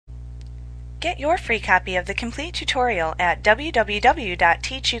Get your free copy of the complete tutorial at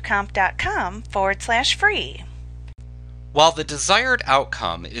www.teachucomp.com/free. While the desired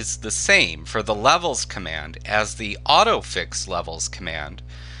outcome is the same for the levels command as the autofix levels command,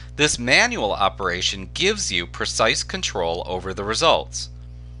 this manual operation gives you precise control over the results.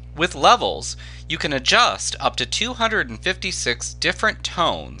 With levels, you can adjust up to 256 different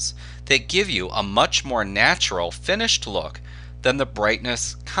tones that give you a much more natural finished look than the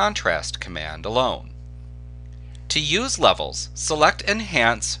brightness contrast command alone. To use levels, select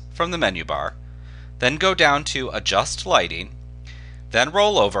Enhance from the menu bar, then go down to Adjust Lighting, then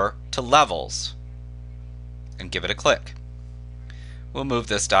roll over to Levels and give it a click. We'll move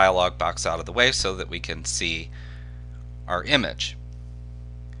this dialog box out of the way so that we can see our image.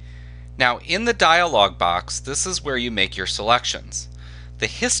 Now in the dialog box, this is where you make your selections. The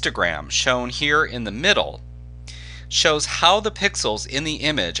histogram shown here in the middle shows how the pixels in the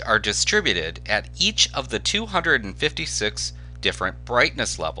image are distributed at each of the 256 different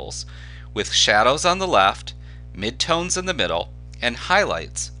brightness levels, with shadows on the left, midtones in the middle, and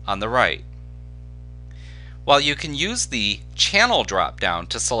highlights on the right. While you can use the channel drop-down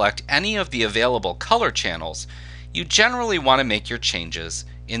to select any of the available color channels, you generally want to make your changes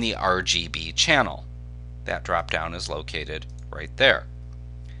in the RGB channel. That drop-down is located right there.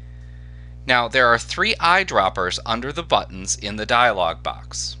 Now there are 3 eyedroppers under the buttons in the dialog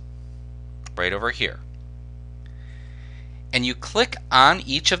box, right over here. And you click on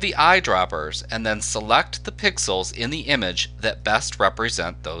each of the eyedroppers and then select the pixels in the image that best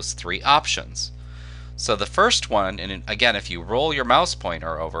represent those 3 options. So the first one, and again if you roll your mouse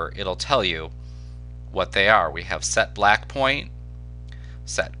pointer over, it'll tell you what they are. We have set black point,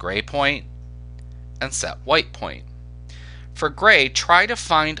 set gray point, and set white point. For gray, try to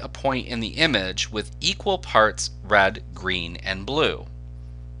find a point in the image with equal parts red, green, and blue.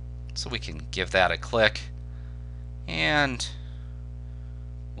 So we can give that a click, and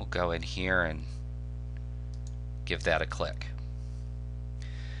we'll go in here and give that a click.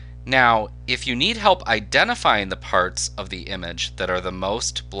 Now, if you need help identifying the parts of the image that are the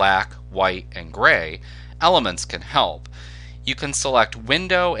most black, white, and gray, Elements can help. You can select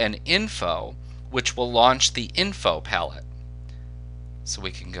Window and Info, which will launch the Info palette. So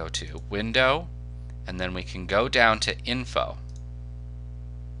we can go to Window, and then we can go down to Info.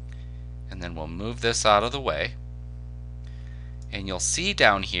 And then we'll move this out of the way. And you'll see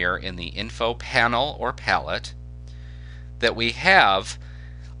down here in the Info panel or palette that we have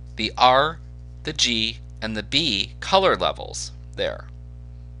the R, the G, and the B color levels there.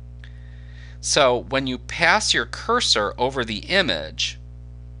 So when you pass your cursor over the image,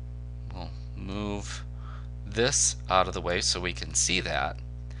 we'll move this out of the way so we can see that,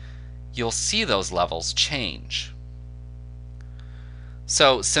 you'll see those levels change.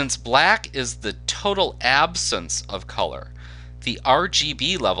 So since black is the total absence of color, the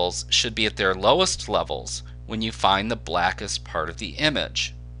RGB levels should be at their lowest levels when you find the blackest part of the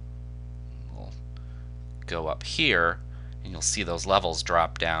image. We'll go up here and you'll see those levels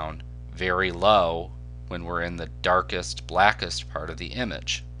drop down very low when we're in the darkest, blackest part of the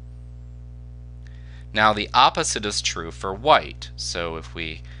image. Now the opposite is true for white. So if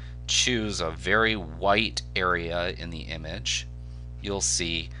we choose a very white area in the image, you'll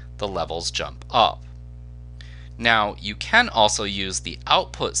see the levels jump up. Now you can also use the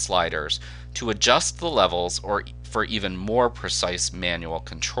output sliders to adjust the levels or for even more precise manual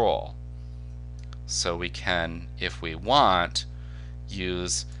control. So we can, if we want,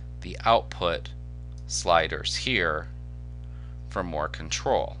 use the output sliders here for more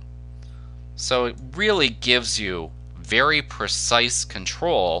control. So it really gives you very precise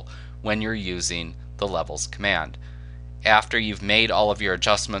control when you're using the levels command. After you've made all of your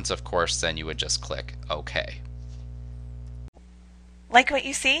adjustments, of course, then you would just click OK. Like what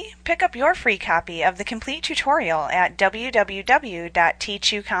you see? Pick up your free copy of the complete tutorial at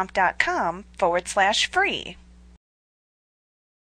www.teachucomp.com/free.